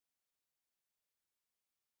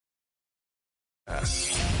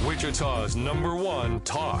Wichita's #1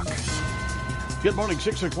 talk. Good morning,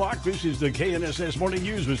 6 o'clock. This is the KNSS Morning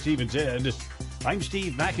News with Steve and Ted. I'm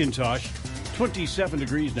Steve McIntosh. 27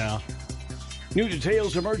 degrees now. New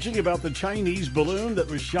details emerging about the Chinese balloon that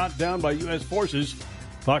was shot down by U.S. forces.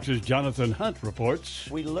 Fox's Jonathan Hunt reports.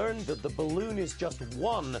 We learned that the balloon is just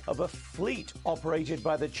one of a fleet operated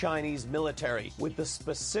by the Chinese military with the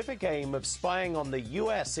specific aim of spying on the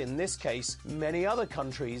U.S. in this case, many other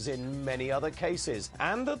countries in many other cases,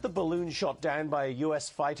 and that the balloon shot down by a U.S.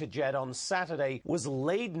 fighter jet on Saturday was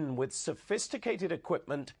laden with sophisticated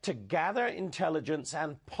equipment to gather intelligence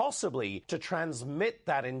and possibly to transmit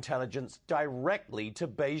that intelligence directly to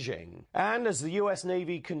Beijing. And as the U.S.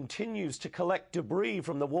 Navy continues to collect debris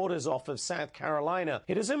from the waters off of South Carolina,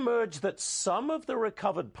 it has emerged that some of the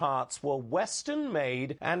recovered parts were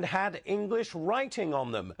Western-made and had English writing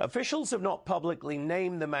on them. Officials have not publicly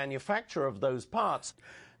named the manufacturer of those parts.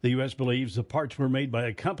 The U.S. believes the parts were made by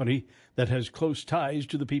a company that has close ties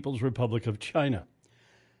to the People's Republic of China.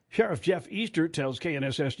 Sheriff Jeff Easter tells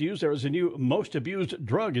KNSS News there is a new most abused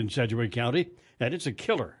drug in Sedgwick County, and it's a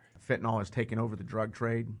killer. Fentanyl has taken over the drug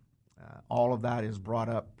trade. All of that is brought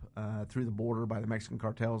up through the border by the Mexican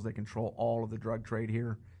cartels. They control all of the drug trade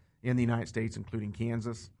here in the United States, including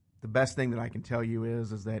Kansas. The best thing that I can tell you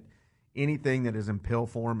is that anything that is in pill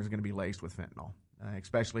form is going to be laced with fentanyl,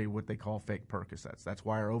 especially what they call fake Percocets. That's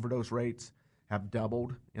why our overdose rates have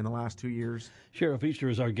doubled in the last 2 years. Sheriff Easter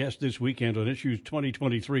is our guest this weekend on Issues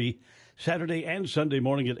 2023, Saturday and Sunday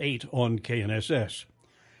morning at 8 on KNSS.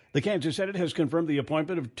 The Kansas Senate has confirmed the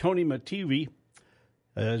appointment of Tony Mattivi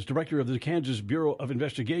as director of the Kansas Bureau of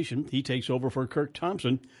Investigation. He takes over for Kirk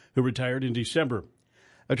Thompson, who retired in December.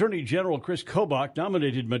 Attorney General Chris Kobach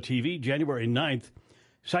nominated Mattivi January 9th,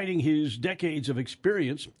 citing his decades of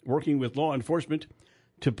experience working with law enforcement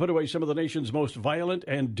to put away some of the nation's most violent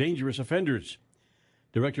and dangerous offenders.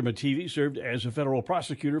 Director Mattivi served as a federal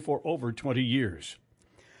prosecutor for over 20 years.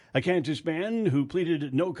 A Kansas man who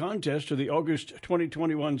pleaded no contest to the August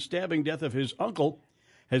 2021 stabbing death of his uncle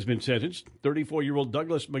has been sentenced. 34-year-old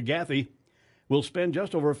Douglas McGathy will spend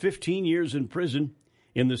just over 15 years in prison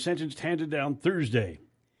in the sentence handed down Thursday.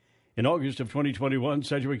 In August of 2021,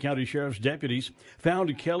 Sedgwick County Sheriff's deputies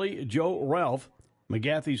found Kelly Joe Ralph,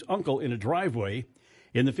 McGathy's uncle, in a driveway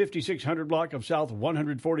in the 5600 block of South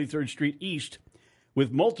 143rd Street East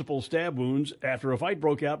with multiple stab wounds after a fight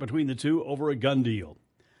broke out between the two over a gun deal.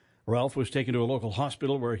 Ralph was taken to a local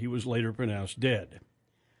hospital where he was later pronounced dead.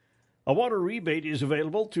 A water rebate is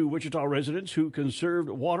available to Wichita residents who conserved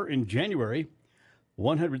water in January.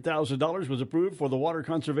 $100,000 was approved for the Water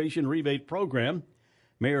Conservation Rebate Program.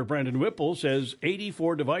 Mayor Brandon Whipple says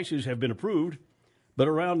 84 devices have been approved, but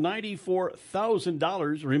around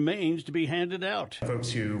 $94,000 remains to be handed out. Folks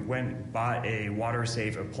who went bought a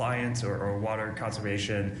water-safe appliance or water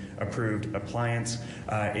conservation-approved appliance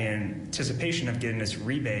in anticipation of getting this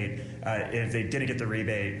rebate, if they didn't get the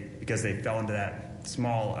rebate because they fell into that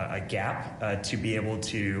small gap, to be able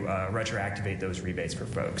to retroactivate those rebates for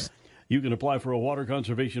folks. You can apply for a water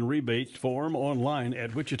conservation rebate form online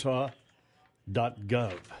at wichita.gov.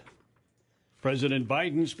 President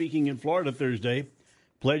Biden, speaking in Florida Thursday,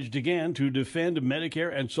 pledged again to defend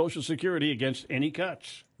Medicare and Social Security against any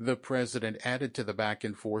cuts. The president added to the back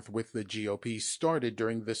and forth with the GOP started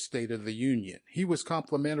during the State of the Union. He was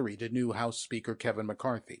complimentary to new House Speaker Kevin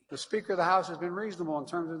McCarthy. The Speaker of the House has been reasonable in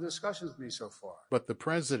terms of discussions with me so far. But the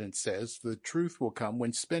president says the truth will come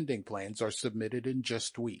when spending plans are submitted in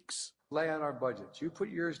just weeks. Lay out our budgets. You put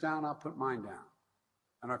yours down, I'll put mine down.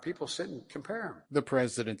 And our people sit and compare them. The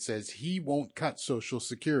president says he won't cut Social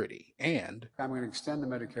Security, and I'm going to extend the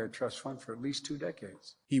Medicare Trust Fund for at least 2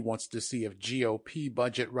 decades. He wants to see if GOP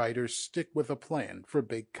budget writers stick with a plan for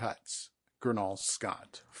big cuts. Gernal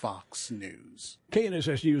Scott, Fox News.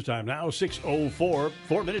 KNSS News Time now, 6:04,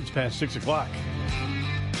 4 minutes past 6 o'clock.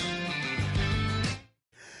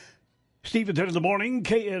 Steve and Ted in the morning,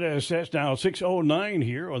 KNSS now 6:09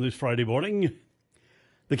 here on this Friday morning.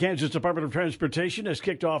 The Kansas Department of Transportation has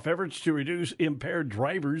kicked off efforts to reduce impaired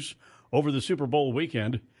drivers over the Super Bowl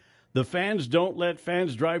weekend. The Fans Don't Let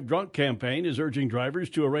Fans Drive Drunk campaign is urging drivers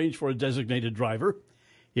to arrange for a designated driver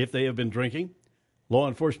if they have been drinking. Law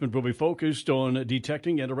enforcement will be focused on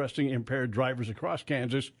detecting and arresting impaired drivers across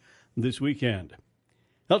Kansas this weekend.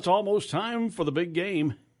 It's almost time for the big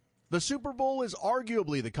game. The Super Bowl is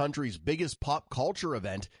arguably the country's biggest pop culture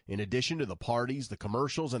event. In addition to the parties, the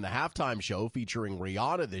commercials, and the halftime show featuring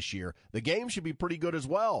Rihanna this year, the game should be pretty good as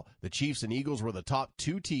well. The Chiefs and Eagles were the top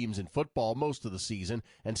two teams in football most of the season,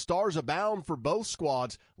 and stars abound for both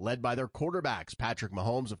squads, led by their quarterbacks, Patrick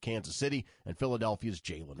Mahomes of Kansas City and Philadelphia's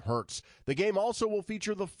Jalen Hurts. The game also will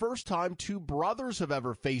feature the first time two brothers have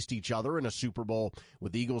ever faced each other in a Super Bowl,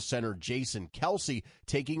 with Eagles center Jason Kelce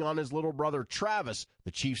taking on his little brother Travis,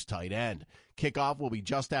 the Chiefs tight end. Kickoff will be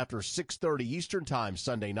just after 6:30 Eastern Time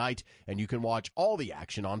Sunday night, and you can watch all the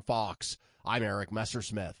action on Fox. I'm Eric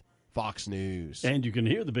Messersmith, Fox News. And you can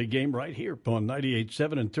hear the big game right here on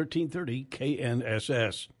 98.7 and 1330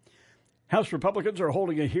 KNSS. House Republicans are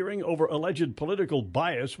holding a hearing over alleged political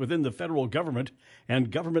bias within the federal government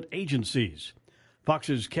and government agencies.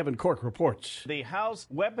 Fox's Kevin Cork reports. The House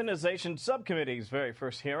Weaponization Subcommittee's very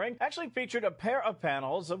first hearing actually featured a pair of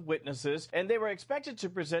panels of witnesses, and they were expected to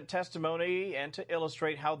present testimony and to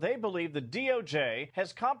illustrate how they believe the DOJ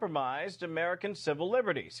has compromised American civil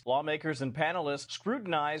liberties. Lawmakers and panelists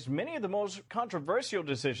scrutinized many of the most controversial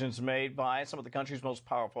decisions made by some of the country's most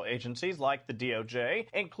powerful agencies, like the DOJ,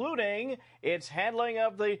 including its handling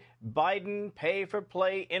of the Biden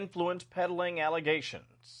pay-for-play influence peddling allegations.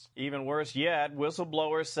 Even worse yet,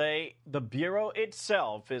 whistleblowers say the Bureau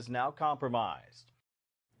itself is now compromised.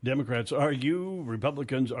 Democrats argue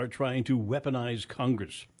Republicans are trying to weaponize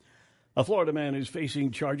Congress. A Florida man is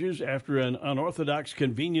facing charges after an unorthodox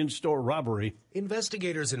convenience store robbery.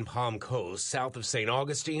 Investigators in Palm Coast, south of St.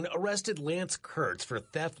 Augustine, arrested Lance Kurtz for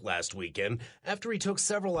theft last weekend after he took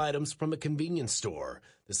several items from a convenience store.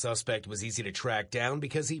 The suspect was easy to track down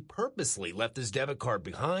because he purposely left his debit card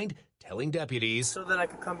behind, telling deputies, so that I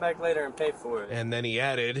could come back later and pay for it. And then he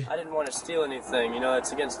added, I didn't want to steal anything.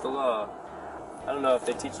 It's against the law. I don't know if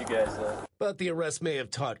they teach you guys that. But the arrest may have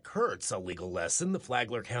taught Kurtz a legal lesson. The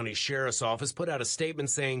Flagler County Sheriff's Office put out a statement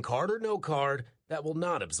saying, card or no card, that will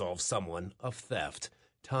not absolve someone of theft.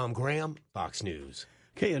 Tom Graham, Fox News.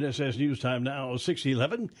 KNSS News Time now,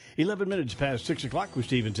 6:11, 11 minutes past 6 o'clock with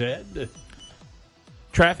Steve and Ted.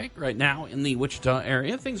 Traffic right now in the Wichita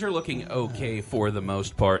area. Things are looking okay for the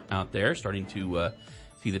most part out there. Starting to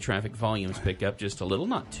see the traffic volumes pick up just a little.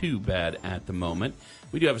 Not too bad at the moment.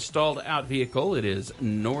 We do have a stalled out vehicle. It is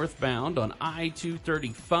northbound on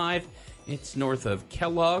I-235. It's north of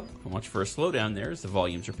Kellogg. Watch for a slowdown there as the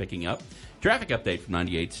volumes are picking up. Traffic update from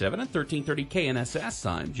 98.7 and 1330 KNSS.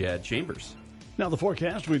 I'm Jad Chambers. Now the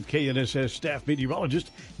forecast with KNSS staff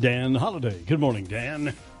meteorologist Dan Holliday. Good morning,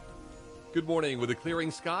 Dan. Good morning. With a clearing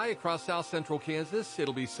sky across south central Kansas,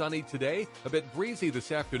 it'll be sunny today, a bit breezy this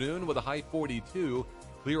afternoon with a high 42.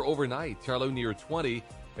 Clear overnight, Charlo near 20,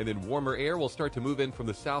 and then warmer air will start to move in from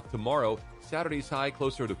the south tomorrow. Saturday's high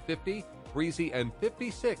closer to 50, breezy, and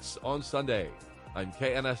 56 on Sunday. I'm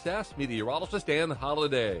KNSS meteorologist Dan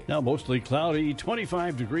Holliday. Now mostly cloudy,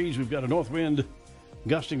 25 degrees. We've got a north wind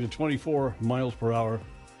gusting to 24 miles per hour.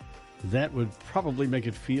 That would probably make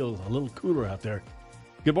it feel a little cooler out there.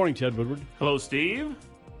 Good morning, Ted Woodward. Hello, Steve.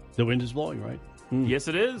 The wind is blowing, right? Yes,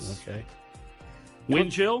 it is. Okay.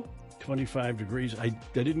 Wind chill? 25 degrees. I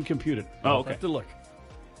didn't compute it. Oh, I'll okay. have to look.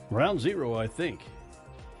 Around zero, I think.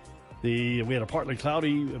 We had a partly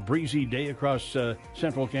cloudy, breezy day across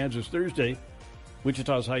central Kansas Thursday.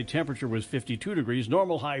 Wichita's high temperature was 52 degrees.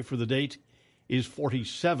 Normal high for the date is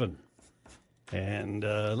 47. And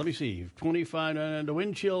let me see, 25, and the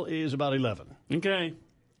wind chill is about 11. Okay.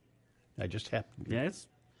 I just happened. Yes.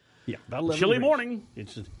 Yeah, about 11 Chilly degrees. morning.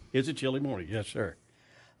 It's a chilly morning, yes, sir.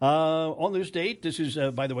 On this date, this is,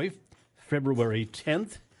 by the way, February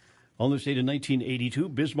 10th. On this date in 1982,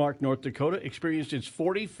 Bismarck, North Dakota, experienced its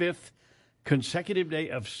 45th consecutive day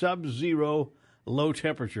of sub-zero low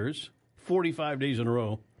temperatures, 45 days in a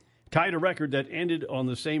row, tied a record that ended on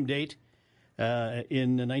the same date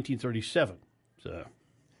in 1937. It's a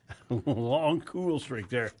long, cool streak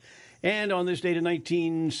there. And on this date in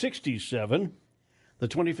 1967, the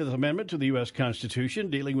 25th Amendment to the U.S. Constitution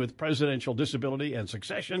dealing with presidential disability and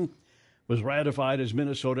succession was ratified as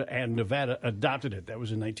Minnesota and Nevada adopted it. That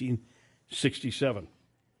was in 1967.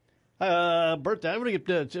 Birthday. I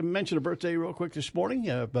want to mention a birthday real quick this morning.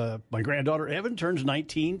 My granddaughter Evan turns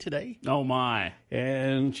 19 today. Oh, my.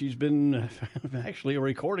 And she's been actually a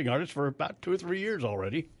recording artist for about 2 or 3 years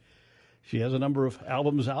already. She has a number of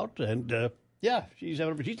albums out, and she's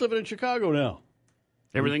living in Chicago now.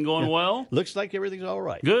 Everything going well? Looks like everything's all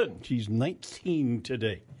right. Good. She's 19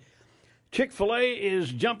 today. Chick-fil-A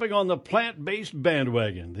is jumping on the plant-based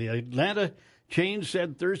bandwagon. The Atlanta chain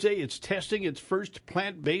said Thursday it's testing its first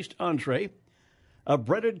plant-based entree, a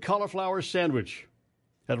breaded cauliflower sandwich,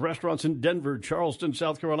 at restaurants in Denver, Charleston,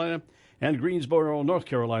 South Carolina, and Greensboro, North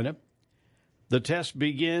Carolina. The test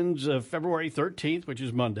begins February 13th, which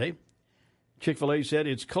is Monday. Chick-fil-A said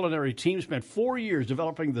its culinary team spent 4 years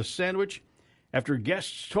developing the sandwich after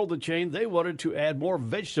guests told the chain they wanted to add more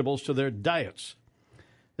vegetables to their diets.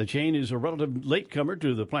 The chain is a relative latecomer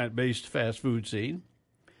to the plant-based fast food scene.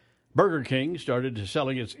 Burger King started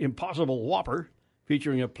selling its Impossible Whopper,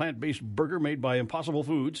 featuring a plant-based burger made by Impossible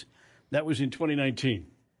Foods. That was in 2019.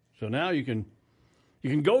 So now you can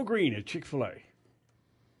go green at Chick-fil-A.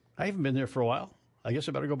 I haven't been there for a while. I guess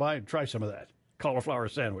I better go by and try some of that cauliflower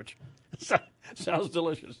sandwich. Sounds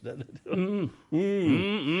delicious, doesn't it?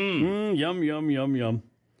 Yum, yum, yum, yum.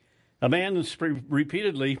 A man is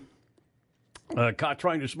repeatedly caught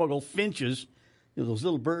trying to smuggle finches, those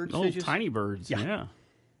little birds. Oh, finches. tiny birds, yeah.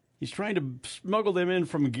 He's trying to smuggle them in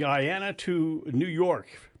from Guyana to New York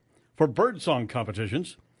for birdsong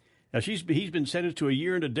competitions. Now, he's been sentenced to a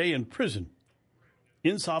year and a day in prison.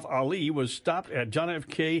 Insaf Ali was stopped at John F.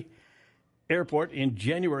 K. Airport in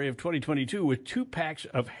January of 2022 with 2 packs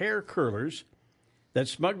of hair curlers that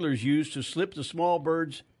smugglers used to slip the small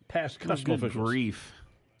birds past custom officials. Grief.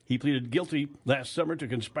 He pleaded guilty last summer to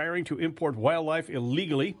conspiring to import wildlife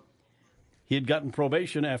illegally. He had gotten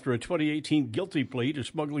probation after a 2018 guilty plea to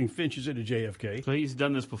smuggling finches into JFK. So he's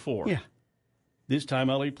done this before. Yeah. This time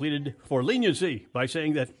Ali pleaded for leniency by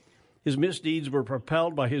saying that his misdeeds were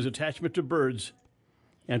propelled by his attachment to birds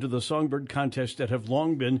and to the songbird contests that have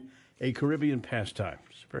long been a Caribbean pastime.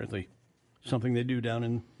 It's apparently something they do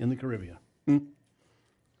down in the Caribbean.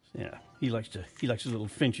 Yeah, he likes his little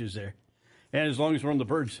finches there. And as long as we're on the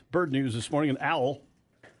bird news this morning, an owl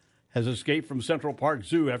has escaped from Central Park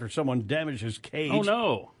Zoo after someone damaged his cage. Oh,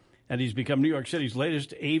 no. And he's become New York City's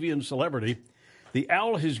latest avian celebrity. The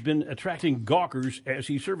owl has been attracting gawkers as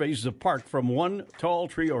he surveys the park from one tall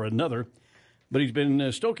tree or another, but he's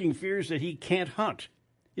been stoking fears that he can't hunt.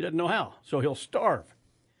 He doesn't know how, so he'll starve.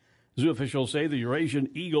 Zoo officials say the Eurasian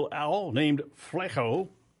eagle owl, named Flecho,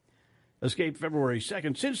 escaped February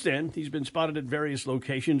 2nd. Since then, he's been spotted at various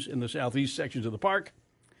locations in the southeast sections of the park.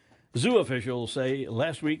 Zoo officials say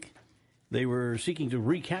last week they were seeking to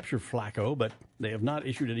recapture Flecho, but they have not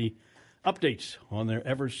issued any updates on their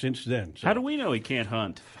efforts since then. So, how do we know he can't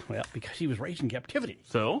hunt? Well, because he was raised in captivity.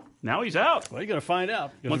 So now he's out. Well, you're going to find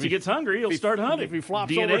out. Once he gets hungry, he'll start hunting. If he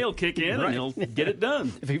flops DNA over, will kick in, right, and he'll get it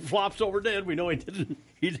done. If he flops over dead, we know he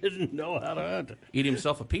didn't know how to hunt. Eat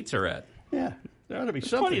himself a pizza rat. Yeah, there ought to be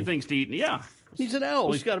There's something. plenty of things to eat. Yeah. He's an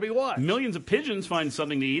owl. He's got to be watched. Millions of pigeons find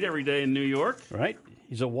something to eat every day in New York. Right.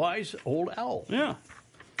 He's a wise old owl. Yeah.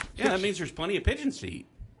 Yeah, that means there's plenty of pigeons to eat.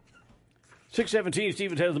 6:17,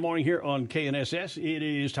 Steve and Ted in the morning here on KNSS. It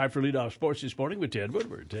is time for Leadoff Sports this morning with Ted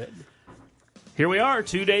Woodward. Ted. Here we are,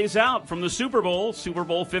 2 days out from the Super Bowl. Super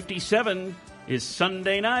Bowl 57 is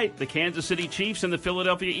Sunday night. The Kansas City Chiefs and the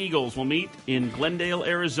Philadelphia Eagles will meet in Glendale,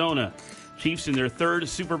 Arizona. Chiefs in their 3rd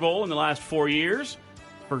Super Bowl in the last 4 years.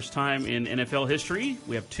 First time in NFL history.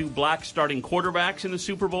 We have 2 black starting quarterbacks in the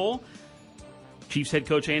Super Bowl. Chiefs head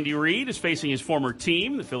coach Andy Reid is facing his former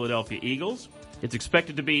team, the Philadelphia Eagles. It's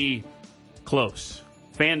expected to be close.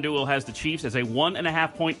 FanDuel has the Chiefs as a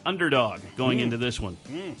 1.5-point underdog going into this one.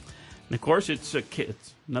 And of course, it's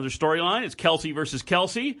another storyline. It's Kelce versus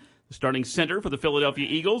Kelce. The starting center for the Philadelphia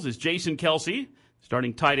Eagles is Jason Kelce.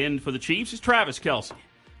 Starting tight end for the Chiefs is Travis Kelce.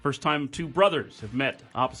 First time 2 brothers have met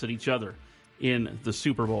opposite each other in the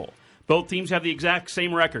Super Bowl. Both teams have the exact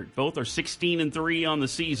same record. Both are 16-3 on the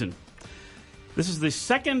season. This is the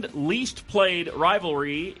second least played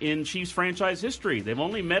rivalry in Chiefs franchise history. They've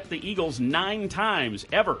only met the Eagles 9 times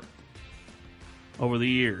ever over the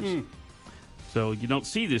years. So you don't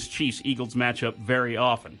see this Chiefs-Eagles matchup very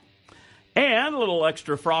often. And a little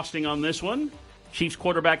extra frosting on this one. Chiefs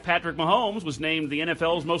quarterback Patrick Mahomes was named the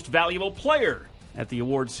NFL's most valuable player at the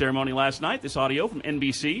awards ceremony last night. This audio from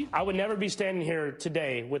NBC. I would never be standing here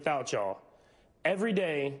today without y'all. Every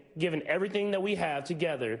day, giving everything that we have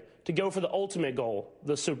together to go for the ultimate goal,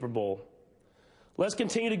 the Super Bowl. Let's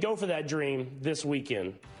continue to go for that dream this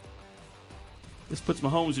weekend. This puts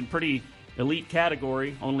Mahomes in pretty elite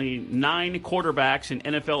category. Only 9 quarterbacks in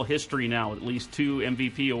NFL history now with at least 2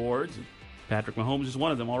 MVP awards. Patrick Mahomes is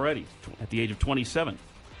one of them already at the age of 27.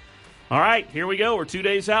 All right, here we go. We're 2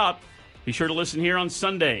 days out. Be sure to listen here on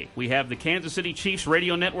Sunday. We have the Kansas City Chiefs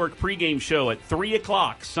Radio Network pregame show at 3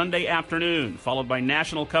 o'clock Sunday afternoon, followed by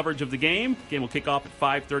national coverage of the game. Game will kick off at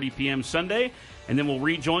 5:30 p.m. Sunday, and then we'll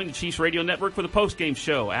rejoin the Chiefs Radio Network for the postgame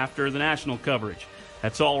show after the national coverage.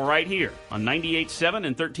 That's all right here on 98.7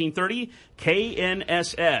 and 1330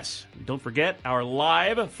 KNSS. Don't forget our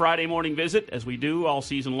live Friday morning visit, as we do all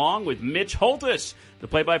season long, with Mitch Holthus, the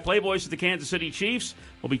play-by-play voice of the Kansas City Chiefs.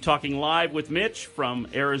 We'll be talking live with Mitch from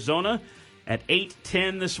Arizona at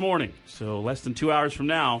 8:10 this morning. So less than 2 hours from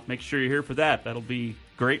now, make sure you're here for that. That'll be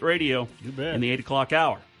great radio in the 8 o'clock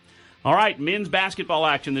hour. All right, men's basketball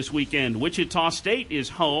action this weekend. Wichita State is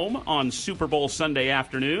home on Super Bowl Sunday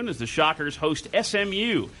afternoon as the Shockers host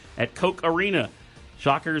SMU at Koch Arena.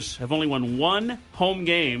 Shockers have only won one home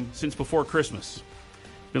game since before Christmas.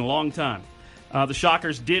 It's been a long time. The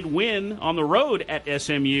Shockers did win on the road at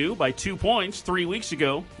SMU by 2 points 3 weeks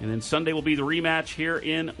ago, and then Sunday will be the rematch here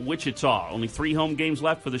in Wichita. Only 3 home games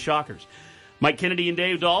left for the Shockers. Mike Kennedy and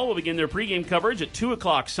Dave Dahl will begin their pregame coverage at 2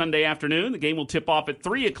 o'clock Sunday afternoon. The game will tip off at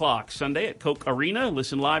 3 o'clock Sunday at Koch Arena.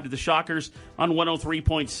 Listen live to the Shockers on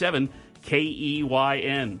 103.7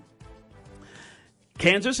 KEYN.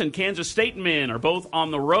 Kansas and Kansas State men are both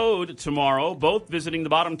on the road tomorrow, both visiting the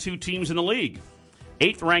bottom 2 teams in the league.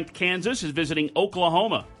 8th-ranked Kansas is visiting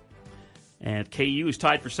Oklahoma. And KU is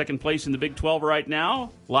tied for second place in the Big 12 right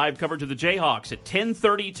now. Live coverage of the Jayhawks at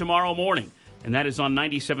 10:30 tomorrow morning. And that is on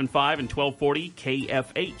 97.5 and 1240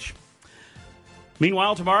 KFH.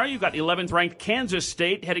 Meanwhile, tomorrow you've got 11th-ranked Kansas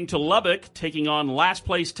State heading to Lubbock, taking on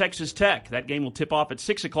last-place Texas Tech. That game will tip off at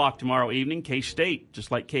 6 o'clock tomorrow evening. K-State, just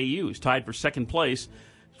like KU, is tied for second place.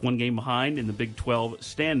 It's 1 game behind in the Big 12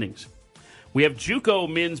 standings. We have JUCO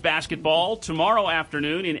men's basketball tomorrow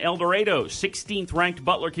afternoon in El Dorado. 16th-ranked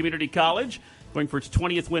Butler Community College, going for its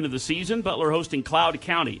 20th win of the season. Butler hosting Cloud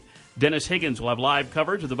County. Dennis Higgins will have live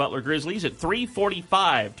coverage of the Butler Grizzlies at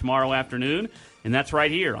 3:45 tomorrow afternoon, and that's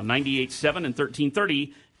right here on 98.7 and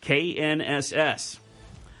 1330 KNSS.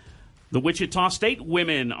 The Wichita State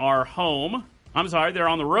women are home. They're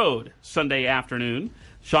on the road Sunday afternoon.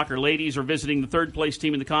 Shocker ladies are visiting the third-place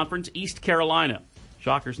team in the conference, East Carolina.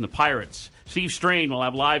 Shockers and the Pirates. Steve Strain will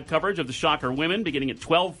have live coverage of the Shocker women beginning at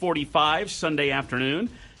 12:45 Sunday afternoon,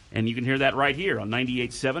 and you can hear that right here on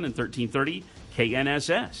 98.7 and 1330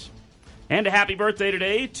 KNSS. And a happy birthday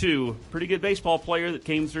today to a pretty good baseball player that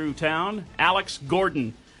came through town. Alex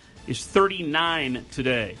Gordon is 39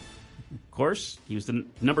 today. Of course, he was the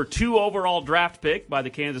number 2 overall draft pick by the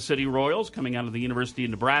Kansas City Royals coming out of the University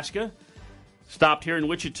of Nebraska. Stopped here in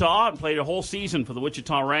Wichita and played a whole season for the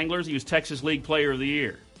Wichita Wranglers. He was Texas League Player of the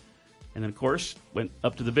Year. And then, of course, went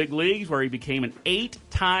up to the big leagues where he became an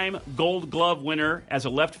 8-time Gold Glove winner as a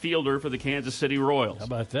left fielder for the Kansas City Royals. How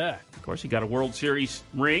about that? Of course, he got a World Series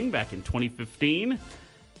ring back in 2015,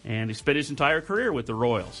 and he spent his entire career with the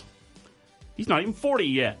Royals. He's not even 40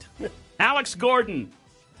 yet. Alex Gordon,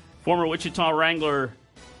 former Wichita Wrangler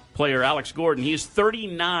player Alex Gordon. He is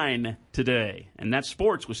 39 today, and that's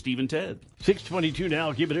sports with Steve and Ted. 6:22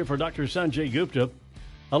 now. Keep it in for Dr. Sanjay Gupta.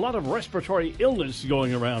 A lot of respiratory illness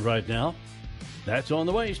going around right now. That's on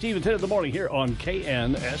the way. Steve and Ted in the morning here on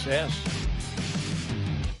KNSS.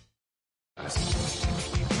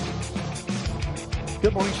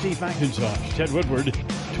 Good morning, Steve McIntosh. Ted Woodward,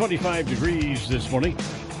 25 degrees this morning.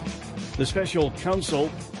 The special counsel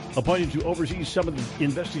appointed to oversee some of the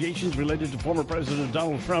investigations related to former President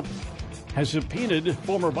Donald Trump has subpoenaed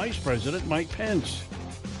former Vice President Mike Pence.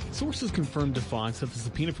 Sources confirmed to Fox that the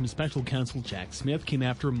subpoena from special counsel Jack Smith came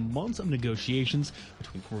after months of negotiations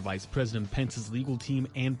between former Vice President Pence's legal team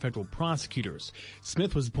and federal prosecutors.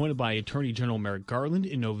 Smith was appointed by Attorney General Merrick Garland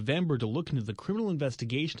in November to look into the criminal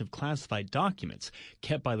investigation of classified documents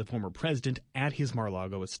kept by the former president at his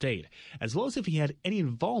Mar-a-Lago estate, as well as if he had any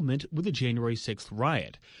involvement with the January 6th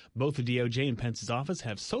riot. Both the DOJ and Pence's office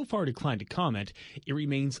have so far declined to comment. It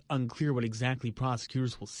remains unclear what exactly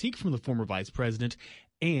prosecutors will seek from the former vice president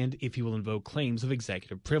and if he will invoke claims of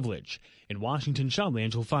executive privilege. In Washington, Sean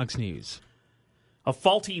Langell, Fox News. A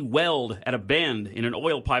faulty weld at a bend in an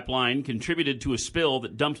oil pipeline contributed to a spill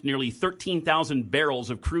that dumped nearly 13,000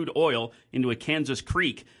 barrels of crude oil into a Kansas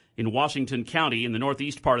creek in Washington County in the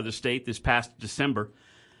northeast part of the state this past December.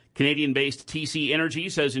 Canadian-based TC Energy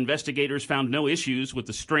says investigators found no issues with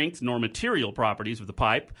the strength nor material properties of the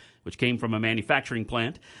pipe, which came from a manufacturing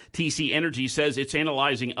plant. TC Energy says it's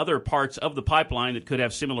analyzing other parts of the pipeline that could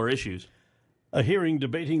have similar issues. A hearing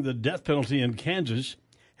debating the death penalty in Kansas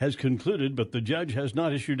has concluded, but the judge has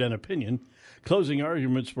not issued an opinion. Closing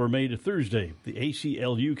arguments were made Thursday. The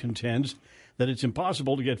ACLU contends that it's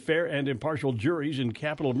impossible to get fair and impartial juries in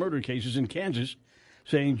capital murder cases in Kansas,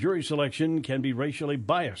 saying jury selection can be racially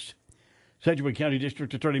biased. Sedgwick County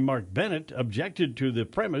District Attorney Mark Bennett objected to the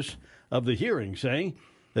premise of the hearing, saying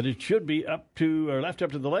that it should be left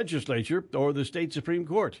up to the legislature or the state Supreme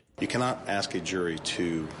Court. You cannot ask a jury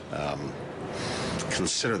to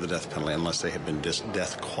consider the death penalty unless they have been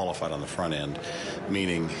death qualified on the front end,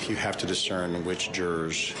 meaning you have to discern which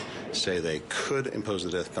jurors say they could impose the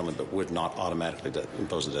death penalty but would not automatically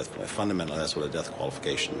impose the death penalty. Fundamentally, that's what a death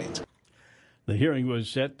qualification means. The hearing was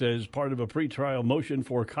set as part of a pretrial motion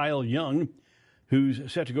for Kyle Young,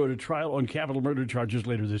 who's set to go to trial on capital murder charges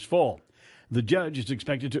later this fall. The judge is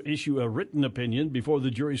expected to issue a written opinion before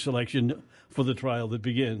the jury selection for the trial that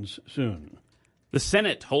begins soon. The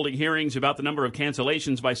Senate holding hearings about the number of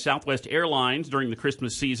cancellations by Southwest Airlines during the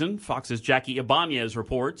Christmas season. Fox's Jackie Ibanez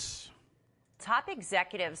reports. Top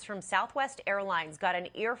executives from Southwest Airlines got an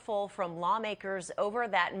earful from lawmakers over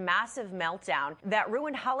that massive meltdown that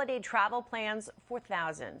ruined holiday travel plans for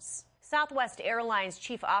thousands. Southwest Airlines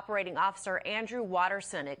Chief Operating Officer Andrew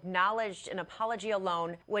Watterson acknowledged an apology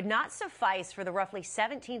alone would not suffice for the roughly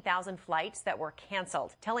 17,000 flights that were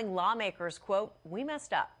canceled, telling lawmakers, quote, "We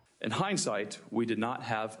messed up." In hindsight, we did not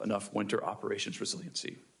have enough winter operations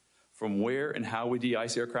resiliency. From where and how we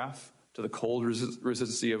de-ice aircraft to the cold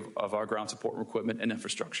resiliency of our ground support equipment and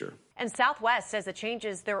infrastructure. And Southwest says the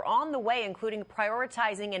changes, they're on the way, including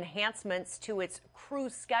prioritizing enhancements to its crew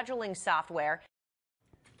scheduling software.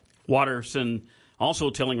 Watterson also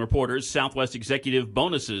telling reporters Southwest executive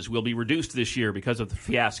bonuses will be reduced this year because of the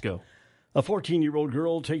fiasco. A 14-year-old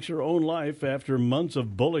girl takes her own life after months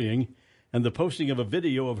of bullying and the posting of a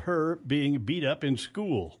video of her being beat up in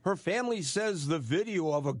school. Her family says the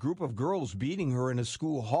video of a group of girls beating her in a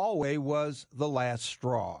school hallway was the last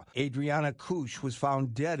straw. Adriana Kush was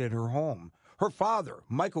found dead at her home. Her father,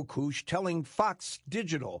 Michael Kush, telling Fox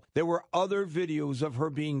Digital there were other videos of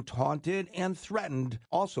her being taunted and threatened,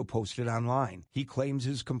 also posted online. He claims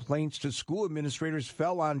his complaints to school administrators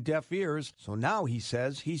fell on deaf ears, so now he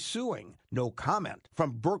says he's suing. No comment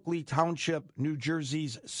from Berkeley Township, New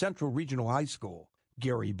Jersey's Central Regional High School.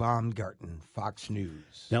 Gary Baumgarten, Fox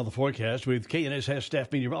News. Now the forecast with KNSS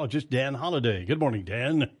staff meteorologist Dan Holliday. Good morning,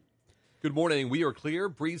 Dan. Good morning. We are clear,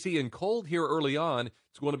 breezy, and cold here early on.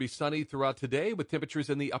 It's going to be sunny throughout today with temperatures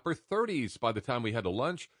in the upper 30s by the time we head to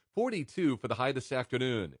lunch, 42 for the high this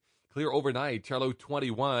afternoon. Clear overnight, Charlo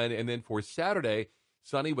 21, and then for Saturday,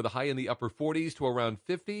 sunny with a high in the upper 40s to around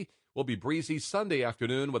 50. Will be breezy Sunday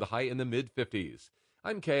afternoon with a high in the mid-50s.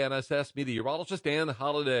 I'm KNSS meteorologist Dan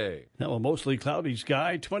Holliday. Now a mostly cloudy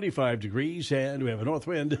sky, 25 degrees, and we have a north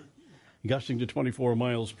wind gusting to 24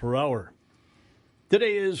 miles per hour.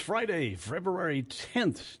 Today is Friday, February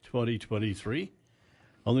 10th, 2023.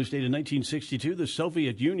 On this date in 1962, the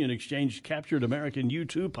Soviet Union exchanged captured American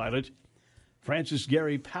U-2 pilot Francis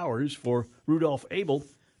Gary Powers for Rudolf Abel,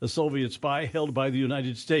 a Soviet spy held by the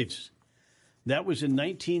United States. That was in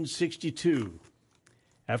 1962,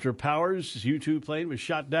 after Powers' U-2 plane was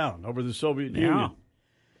shot down over the Soviet Union.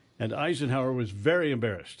 And Eisenhower was very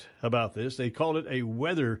embarrassed about this. They called it a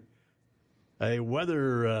weather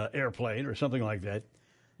airplane or something like that.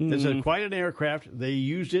 It's quite an aircraft. They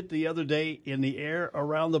used it the other day in the air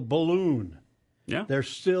around the balloon. Yeah. They're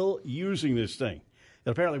still using this thing. It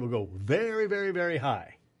apparently will go very, very, very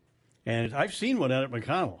high. And I've seen one out at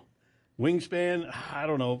McConnell. Wingspan, I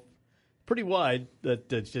don't know, pretty wide.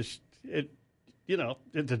 That's just,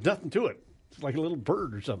 there's nothing to it. It's like a little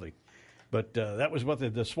bird or something. But that was what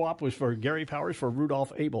the swap was for Gary Powers for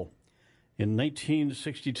Rudolf Abel in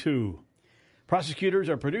 1962. Prosecutors,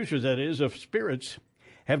 or producers, that is, of spirits,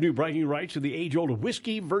 have new bragging rights to the age-old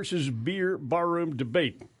whiskey versus beer barroom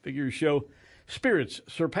debate. Figures show spirits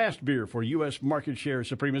surpassed beer for U.S. market share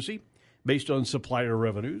supremacy based on supplier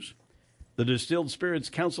revenues. The Distilled Spirits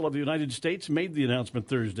Council of the United States made the announcement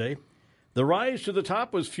Thursday. The rise to the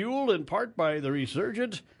top was fueled in part by the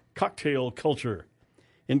resurgent cocktail culture,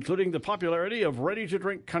 including the popularity of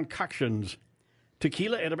ready-to-drink concoctions.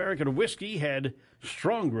 Tequila and American whiskey had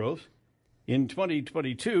strong growth. In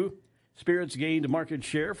 2022, spirits gained market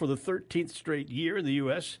share for the 13th straight year in the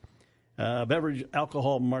U.S. Beverage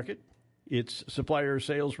alcohol market. Its supplier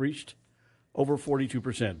sales reached over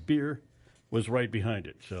 42%. Beer was right behind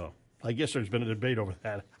it. So I guess there's been a debate over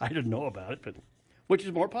that. I didn't know about it, but which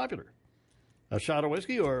is more popular, a shot of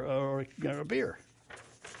whiskey or a beer?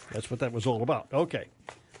 That's what that was all about. Okay.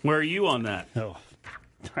 Where are you on that? Oh,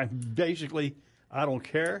 I don't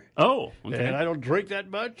care. Oh, okay. And I don't drink that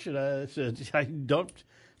much, and I don't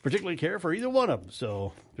particularly care for either one of them.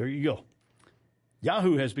 So there you go.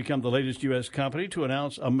 Yahoo has become the latest U.S. company to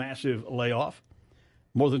announce a massive layoff.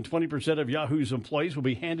 More than 20% of Yahoo's employees will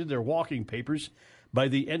be handed their walking papers by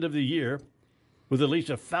the end of the year, with at least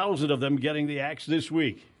 1,000 of them getting the axe this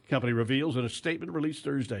week, the company reveals in a statement released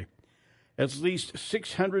Thursday. At least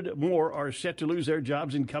 600 more are set to lose their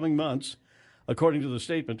jobs in coming months, according to the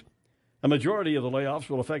statement. A majority of the layoffs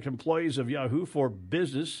will affect employees of Yahoo for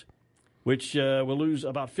Business, which will lose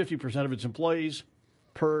about 50% of its employees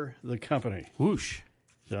per the company. Whoosh.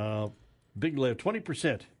 So, big layoff,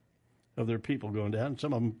 20% of their people going down.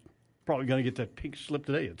 Some of them probably going to get that pink slip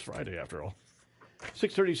today. It's Friday, after all.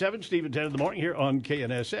 6:37, Steve and Ted in the morning here on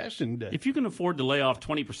KNSS. And if you can afford to lay off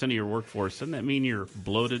 20% of your workforce, doesn't that mean you're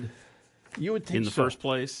bloated? You would think in the first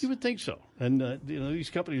place. You would think so. And these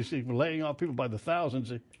companies laying off people by the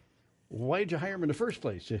thousands. Why did you hire them in the first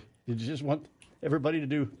place? Did you just want everybody to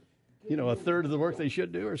do, a third of the work they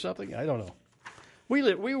should do or something? I don't know.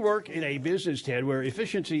 We work in a business, Ted, where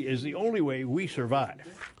efficiency is the only way we survive.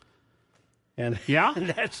 And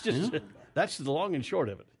that's the long and short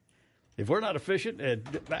of it. If we're not efficient,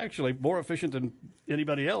 actually more efficient than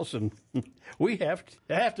anybody else, and we have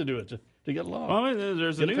to do it to get along. Well,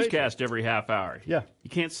 there's a newscast every half hour. Yeah. You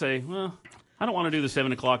can't say, well, I don't want to do the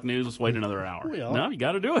 7 o'clock news. Let's wait another hour. Well, no, you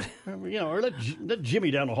got to do it. Or let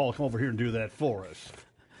Jimmy down the hall come over here and do that for us.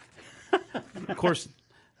 Of course,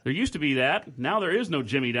 there used to be that. Now there is no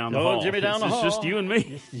Jimmy down the hall. Jimmy down the hall. It's just you and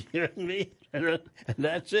me. You and me. And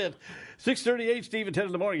that's it. 6:38, Steve and Ted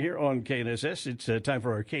in the morning here on KNSS. It's time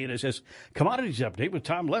for our KNSS Commodities Update with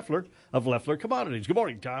Tom Leffler of Leffler Commodities. Good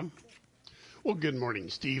morning, Tom. Well, good morning,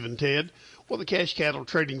 Steve and Ted. Well, the cash cattle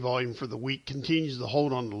trading volume for the week continues to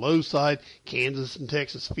hold on the low side. Kansas and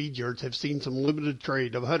Texas feed yards have seen some limited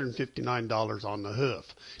trade of $159 on the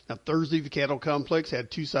hoof. Now, Thursday, the cattle complex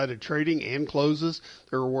had two-sided trading and closes.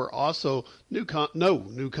 There were also no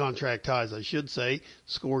new contract highs, I should say,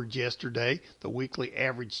 scored yesterday. The weekly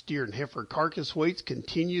average steer and heifer carcass weights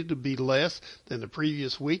continue to be less than the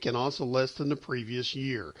previous week and also less than the previous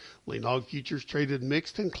year. Lean hog futures traded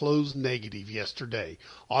mixed and closed negative yesterday.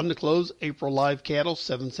 On the close, April live cattle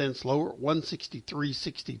 7 cents lower,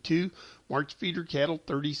 163.62. March feeder cattle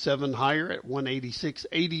 37 higher at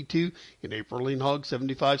 186.82. In April lean hog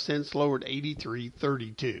 75 cents lower at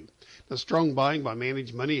 83.32. The strong buying by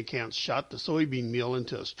managed money accounts shot the soybean meal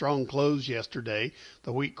into a strong close yesterday.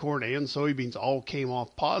 The wheat, corn, and soybeans all came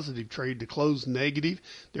off positive trade to close negative.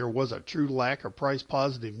 There was a true lack of price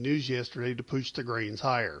positive news yesterday to push the grains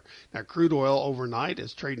higher. Now, crude oil overnight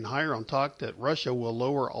is trading higher on talk that Russia will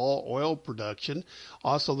lower all oil production.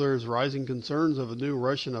 Also, there is rising concerns of a new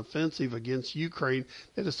Russian offensive against Ukraine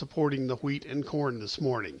that is supporting the wheat and corn this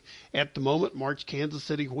morning. At the moment, March Kansas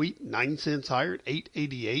City wheat 9 cents higher at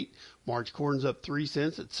 8.88. March corn's up 3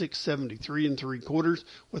 cents at 6.73 3/4,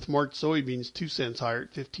 with March soybeans 2 cents higher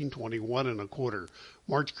at 15.21 1/4.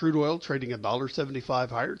 March crude oil trading $1.75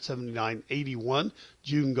 higher at 79.81.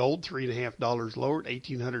 June gold $3.50 lower at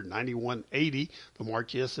 1,891.80. The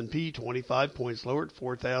March S&P 25 points lower at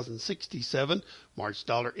 4,067. March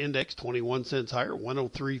dollar index 21 cents higher at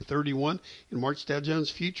 103.31. And March Dow Jones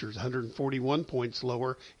futures 141 points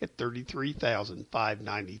lower at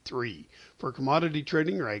 33,593. For commodity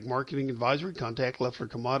trading or ag marketing advisory, contact Leffler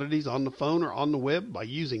Commodities on the phone or on the web by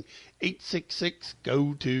using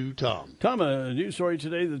 866-GO-TO-TOM. Tom, a news story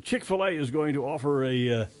today. The Chick-fil-A is going to offer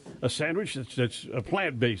a sandwich that's a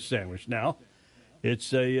plant-based sandwich now.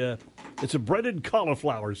 It's a breaded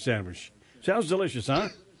cauliflower sandwich. Sounds delicious, huh?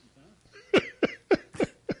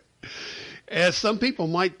 As some people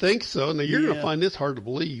might think so. Now, you're going to find this hard to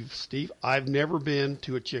believe, Steve. I've never been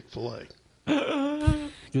to a Chick-fil-A.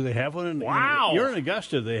 Do they have one in Wow. You're in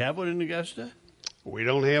Augusta. Do they have one in Augusta? We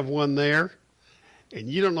don't have one there. And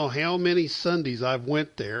you don't know how many Sundays I've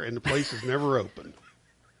went there, and the place is never open.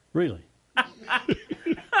 Really?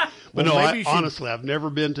 But no, honestly, I've never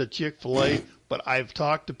been to Chick-fil-A, but I've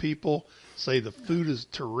talked to people, say the food is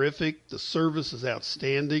terrific, the service is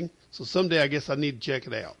outstanding. So someday I guess I need to check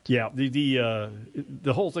it out. Yeah,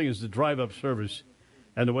 the whole thing is the drive-up service,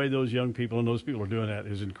 and the way those young people and those people are doing that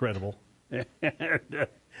is incredible.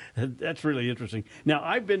 That's really interesting. Now,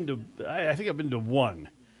 I think I've been to one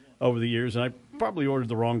over the years, and I probably ordered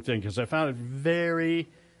the wrong thing because I found it very,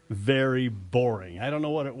 very boring. I don't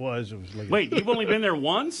know what it was. It was like Wait, you've only been there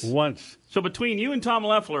once? Once. So between you and Tom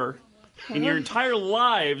Leffler, in your entire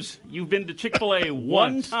lives, you've been to Chick-fil-A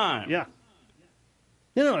one time. Yeah.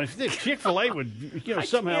 You know, if Chick-fil-A would,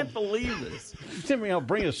 somehow... I can't believe this. Somehow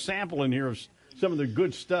bring a sample in here of some of their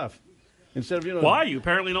good stuff. Instead of, Why? You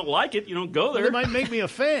apparently don't like it. You don't go there. Well, it might make me a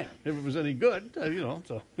fan if it was any good,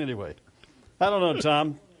 So, anyway. I don't know,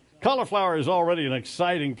 Tom. Cauliflower is already an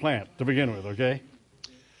exciting plant to begin with, okay?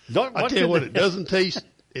 I tell you what, it doesn't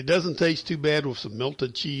taste too bad with some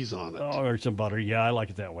melted cheese on it. Oh, or some butter. Yeah, I like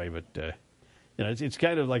it that way, but it's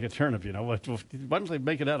kind of like a turnip, Why don't they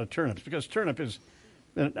make it out of turnips? Because turnip is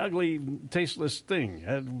an ugly, tasteless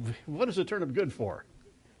thing. What is a turnip good for?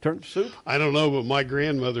 Turnip soup? I don't know, but my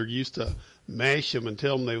grandmother used to mash them and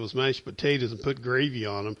tell them they was mashed potatoes and put gravy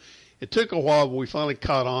on them. It took a while, but we finally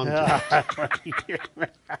caught on to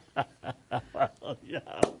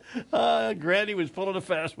it. Granny was pulling a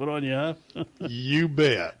fast one on you, huh? You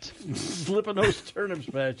bet. Slipping those turnips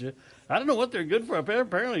past you. I don't know what they're good for.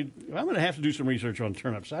 Apparently, I'm going to have to do some research on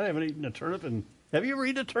turnips. I haven't eaten a turnip in... Have you ever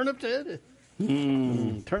eaten a turnip, Ted?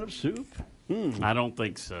 Turnip soup? I don't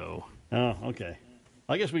think so. Oh, okay.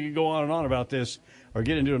 I guess we could go on and on about this or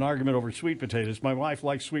get into an argument over sweet potatoes. My wife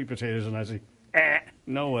likes sweet potatoes, and I say,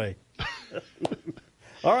 no way.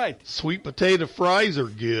 All right. Sweet potato fries are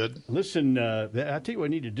good. Listen, I'll tell you what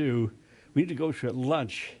we need to do. We need to go to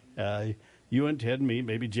lunch. You and Ted and me,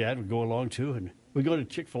 maybe Jad would go along too, and we go to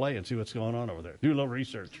Chick-fil-A and see what's going on over there. Do a little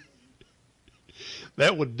research.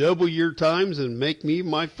 That would double your times and make me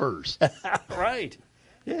my first. Right.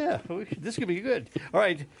 Yeah, this could be good. All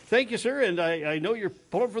right. Thank you, sir. And I know you're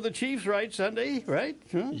pulling for the Chiefs, right, Sunday, right?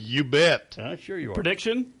 Huh? You bet. Sure you are.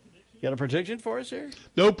 Prediction? You got a prediction for us here?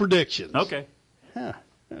 No predictions. Okay. Huh.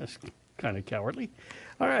 That's kind of cowardly.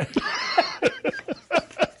 All right.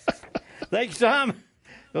 Thanks, Tom.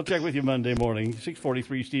 We'll check with you Monday morning,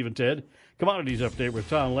 6:43, Steve and Ted. Commodities update with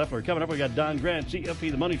Tom Leffler. Coming up, we got Don Grant,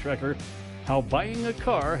 CFP, the Money Tracker. How buying a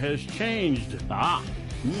car has changed.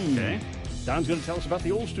 Okay. Don's going to tell us about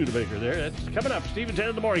the old Studebaker there. That's coming up. Steve and Ted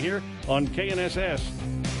in the morning here on KNSS.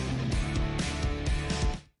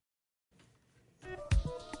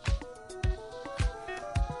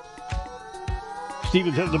 Steve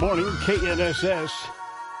and Ted in the morning, KNSS.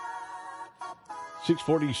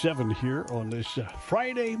 6:47 here on this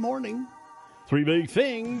Friday morning. Three big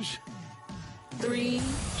things.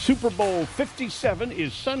 Super Bowl 57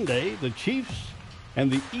 is Sunday. The Chiefs and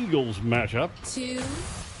the Eagles matchup. 2.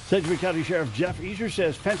 Sedgwick County Sheriff Jeff Easer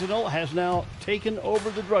says fentanyl has now taken over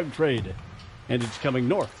the drug trade, and it's coming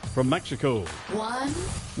north from Mexico. 1.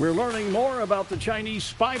 We're learning more about the Chinese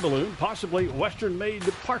spy balloon, possibly Western-made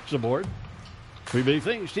parts aboard. Three big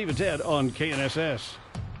things, Steve and Ted on KNSS.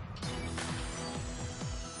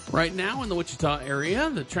 Right now in the Wichita area,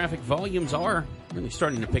 the traffic volumes are really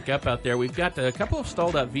starting to pick up out there. We've got a couple of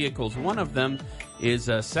stalled out vehicles. One of them is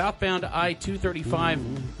a southbound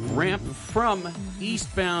I-235 ramp from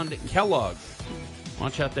eastbound Kellogg.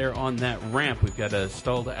 Watch out there on that ramp. We've got a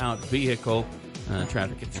stalled out vehicle.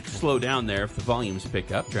 Traffic gets slow down there if the volumes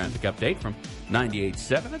pick up. Traffic update from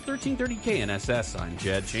 98.7 at 1330 KNSS. I'm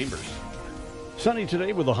Jed Chambers. Sunny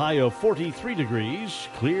today with a high of 43 degrees.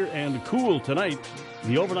 Clear and cool tonight.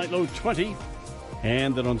 The overnight low 20.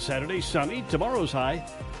 And then on Saturday, sunny. Tomorrow's high,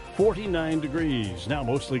 49 degrees. Now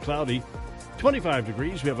mostly cloudy. 25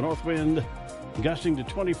 degrees. We have a north wind gusting to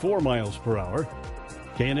 24 miles per hour.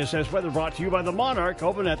 KNSS weather brought to you by the Monarch.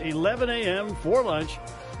 Open at 11 a.m. for lunch,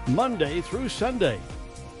 Monday through Sunday.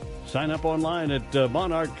 Sign up online at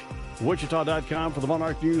monarchwichita.com for the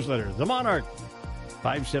Monarch newsletter. The Monarch,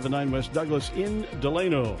 579 West Douglas in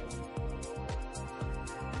Delano.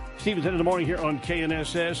 Steve in the morning here on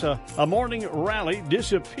KNSS. A morning rally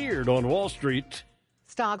disappeared on Wall Street.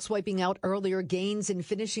 Stocks wiping out earlier gains and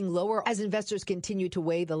finishing lower as investors continue to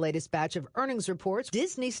weigh the latest batch of earnings reports.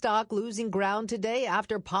 Disney stock losing ground today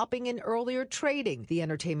after popping in earlier trading. The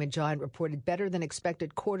entertainment giant reported better than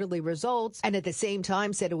expected quarterly results and at the same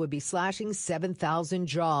time said it would be slashing 7,000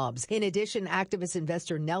 jobs. In addition, activist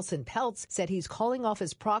investor Nelson Peltz said he's calling off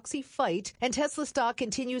his proxy fight, and Tesla stock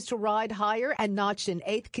continues to ride higher and notched an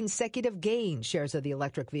 8th consecutive gain. Shares of the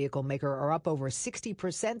electric vehicle maker are up over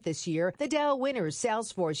 60% this year. The Dow winners, Salesforce,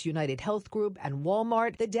 United Health Group, and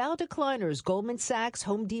Walmart. The Dow decliners, Goldman Sachs,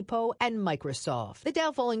 Home Depot, and Microsoft. The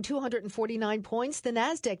Dow falling 249 points. The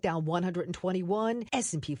Nasdaq down 121.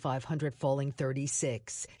 S&P 500 falling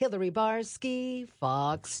 36. Hillary Barsky,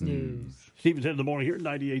 Fox News. Stephen's in the morning here,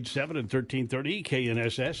 98.7 and 1330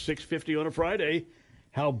 KNSS, 6:50 on a Friday.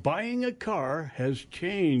 How buying a car has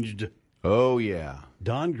changed. Oh, yeah.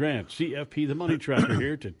 Don Grant, CFP, the Money Tracker,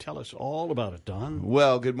 here to tell us all about it. Don?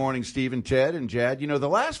 Well, good morning, Steve and Ted and Jad. You know, the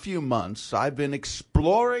last few months, I've been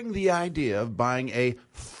exploring the idea of buying a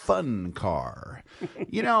fun car.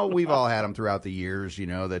 You know, we've all had them throughout the years, you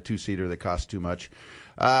know, the two-seater that costs too much.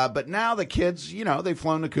 But now the kids, you know, they've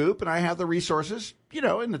flown the coop, and I have the resources, you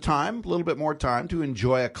know, and the time, a little bit more time to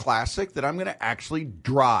enjoy a classic that I'm going to actually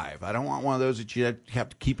drive. I don't want one of those that you have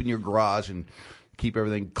to keep in your garage and keep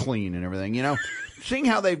everything clean and everything. You know, seeing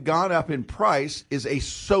how they've gone up in price is a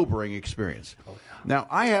sobering experience. Now,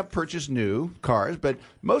 I have purchased new cars, but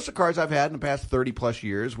most of the cars I've had in the past 30-plus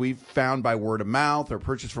years, we've found by word of mouth or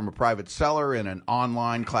purchased from a private seller in an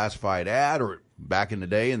online classified ad or back in the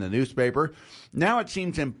day in the newspaper. Now it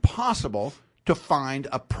seems impossible to find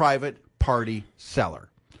a private party seller.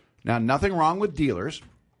 Now, nothing wrong with dealers,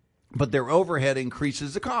 but their overhead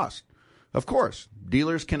increases the cost. Of course,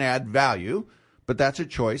 dealers can add value, but that's a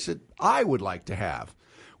choice that I would like to have.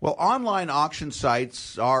 Well, online auction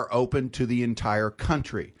sites are open to the entire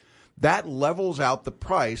country. That levels out the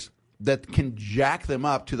price that can jack them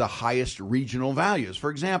up to the highest regional values. For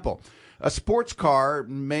example, a sports car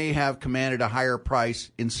may have commanded a higher price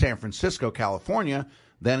in San Francisco, California,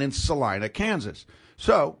 than in Salina, Kansas.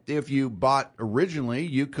 So if you bought originally,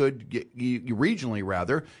 you could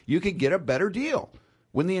get a better deal.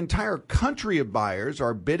 When the entire country of buyers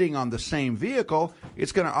are bidding on the same vehicle,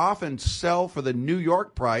 it's going to often sell for the New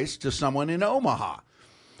York price to someone in Omaha.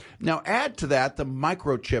 Now, add to that the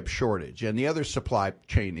microchip shortage and the other supply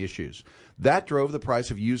chain issues. That drove the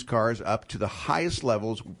price of used cars up to the highest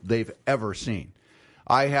levels they've ever seen.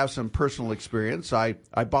 I have some personal experience. I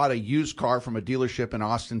bought a used car from a dealership in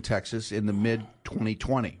Austin, Texas in the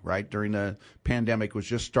mid-2020, right, during the pandemic was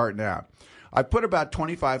just starting out. I put about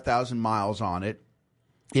 25,000 miles on it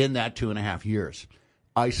in that 2.5 years.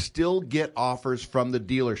 I still get offers from the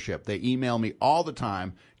dealership. They email me all the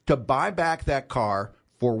time to buy back that car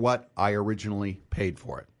for what I originally paid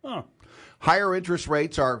for it. Oh. Higher interest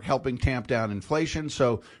rates are helping tamp down inflation,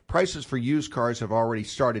 so prices for used cars have already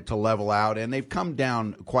started to level out, and they've come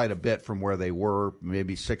down quite a bit from where they were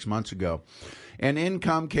maybe 6 months ago. And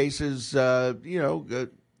income cases, and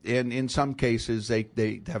in some cases,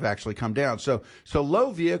 they have actually come down. So low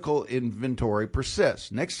vehicle inventory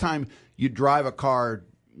persists. Next time you drive a car,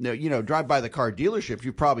 drive by the car dealership,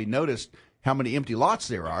 you've probably noticed how many empty lots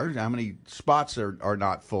there are, how many spots are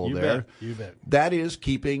not full there. You bet. That is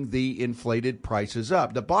keeping the inflated prices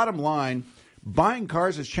up. The bottom line, buying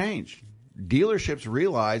cars has changed. Dealerships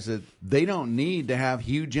realize that they don't need to have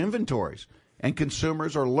huge inventories, and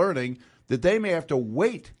consumers are learning that they may have to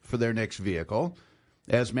wait for their next vehicle.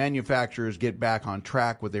 As manufacturers get back on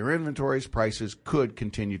track with their inventories, prices could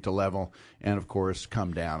continue to level and, of course,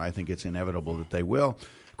 come down. I think it's inevitable that they will.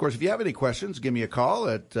 Of course, if you have any questions, give me a call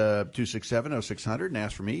at 267-0600 and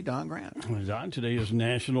ask for me, Don Grant. Don, today is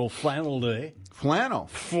National Flannel Day. Flannel?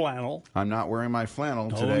 I'm not wearing my flannel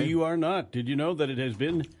today. Oh, you are not. Did you know that it has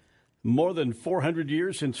been more than 400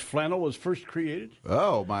 years since flannel was first created?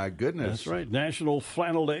 Oh, my goodness. That's right. National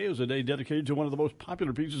Flannel Day is a day dedicated to one of the most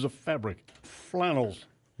popular pieces of fabric, flannels.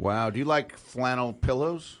 Wow. Do you like flannel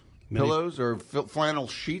pillows? Or flannel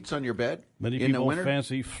sheets on your bed Many in the people winter?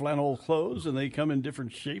 fancy flannel clothes, and they come in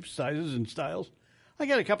different shapes, sizes, and styles. I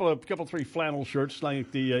got a couple, three flannel shirts,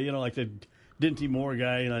 like the, like the Dinty Moore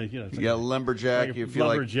guy. Yeah, lumberjack. Like you feel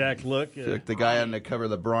lumberjack look. Like the guy on the cover of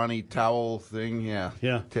the Brawny towel thing. Yeah.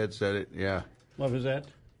 Yeah. Ted said it. Yeah. What was that?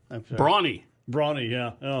 I'm sorry. Brawny,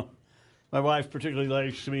 yeah. Oh. My wife particularly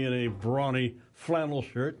likes me in a brawny flannel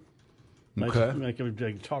shirt. Okay. I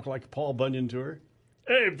can talk like Paul Bunyan to her.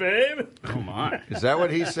 Hey, babe. Oh, my. Is that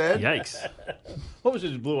what he said? Yikes. What was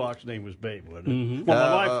his Blue Ox name? Was Babe, wasn't it? Mm-hmm.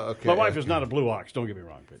 Well, my wife is not a Blue Ox. Don't get me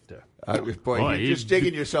wrong. But boy, you're just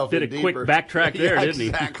digging yourself in deeper. deeper. Did a quick backtrack there, yeah, didn't he?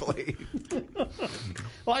 Exactly.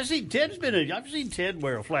 Well, I've seen Ted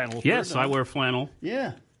wear a flannel shirt. Yes, I wear flannel.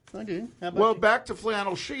 Yeah, I do. How about Well, you? back to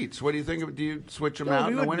flannel sheets. What do you think? Do you switch them out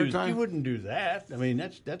in the wintertime? You wouldn't do that. I mean,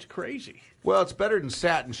 that's crazy. Well, it's better than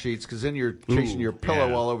satin sheets because then you're chasing your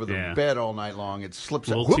pillow all over the bed all night long. It slips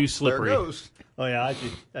a out. little too slippery. There it goes. Oh, yeah,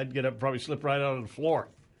 I'd get up and probably slip right out on the floor,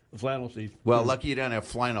 the flannel sheet. Well, lucky you don't have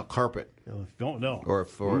flannel carpet. Don't know. Or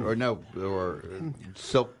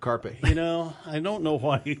silk carpet. I don't know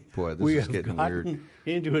why Boy, this we is have getting gotten weird.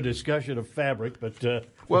 into a discussion of fabric, but...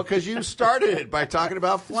 well, because you started it by talking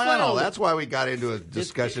about flannel. flannel. That's why we got into a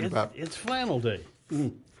discussion about... It's flannel day.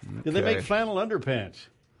 Do they make flannel underpants?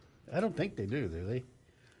 I don't think they do they?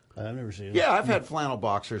 I've never seen it. Yeah, I've had flannel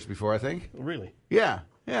boxers before, I think. Really? Yeah.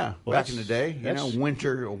 Well, back in the day,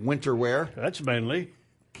 winter wear. That's manly.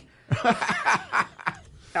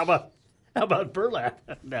 How about burlap?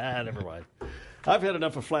 Nah, never mind. I've had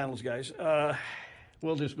enough of flannels, guys.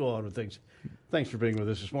 We'll just go on with things. Thanks for being with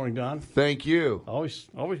us this morning, Don. Thank you. Always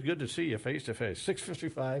good to see you face to face.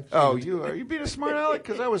 6:55. Oh, are you being a smart aleck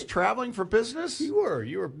because I was traveling for business? You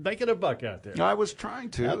were making a buck out there. I was trying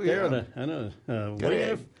to. Out there on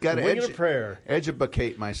a prayer.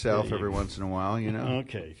 Educate myself every once in a while,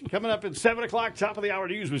 Okay. Coming up at 7 o'clock, top of the hour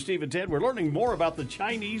news with Steve and Ted. We're learning more about the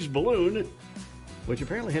Chinese balloon, which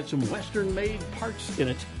apparently had some Western-made parts in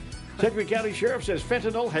it. Sedgwick County Sheriff says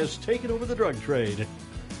fentanyl has taken over the drug trade.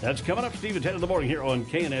 That's coming up, Steve, at 10 in the morning here on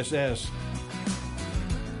KNSS.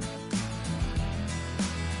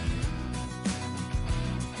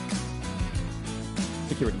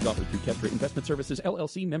 Securities offered through Kestra Investment Services,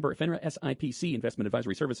 LLC, member FINRA SIPC. Investment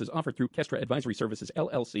advisory services offered through Kestra Advisory Services,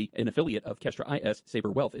 LLC, an affiliate of Kestra IS.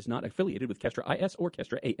 Saber Wealth is not affiliated with Kestra IS or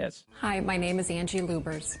Kestra AS. Hi, my name is Angie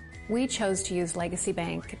Lubers. We chose to use Legacy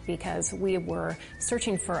Bank because we were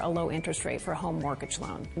searching for a low interest rate for a home mortgage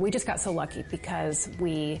loan. We just got so lucky because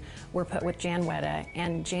we were put with Jan Wetta,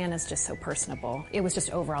 and Jan is just so personable. It was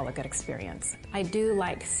just overall a good experience. I do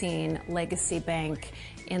like seeing Legacy Bank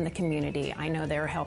in the community. I know they're helping